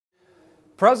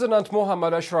President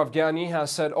Mohammad Ashraf Ghani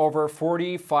has said over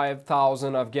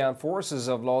 45,000 Afghan forces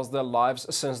have lost their lives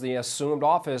since they assumed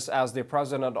office as the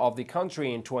president of the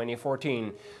country in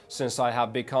 2014. Since I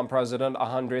have become president,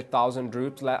 100,000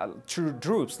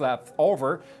 troops left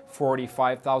over.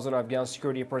 45,000 Afghan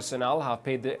security personnel have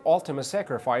paid the ultimate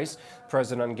sacrifice,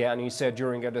 President Ghani said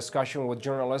during a discussion with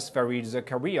journalist Fareed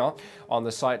Zakaria on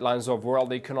the sidelines of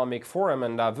World Economic Forum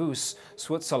in Davos,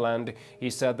 Switzerland. He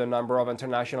said the number of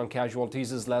international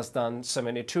casualties is less than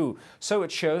 72. So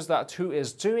it shows that who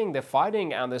is doing the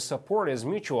fighting and the support is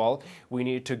mutual. We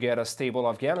need to get a stable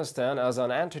Afghanistan as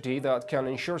an entity that can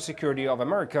ensure security of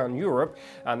America and Europe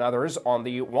and others on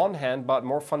the one hand, but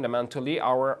more fundamentally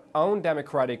our own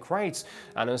democratic rights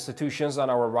and institutions and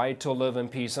our right to live in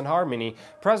peace and harmony.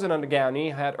 President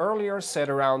Ghani had earlier said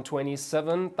around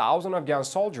 27,000 Afghan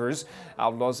soldiers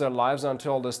have lost their lives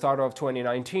until the start of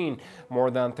 2019. More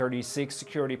than 36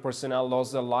 security personnel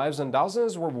lost their lives and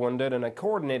dozens were wounded in a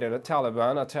coordinated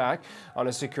Taliban attack on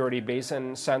a security base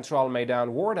in central Maidan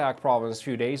Wardak province a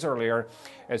few days earlier.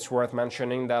 It's worth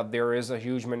mentioning that there is a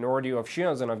huge minority of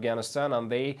Shias in Afghanistan, and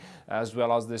they, as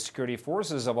well as the security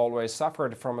forces, have always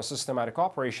suffered from a systematic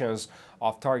operations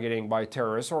of targeting by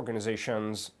terrorist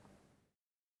organizations.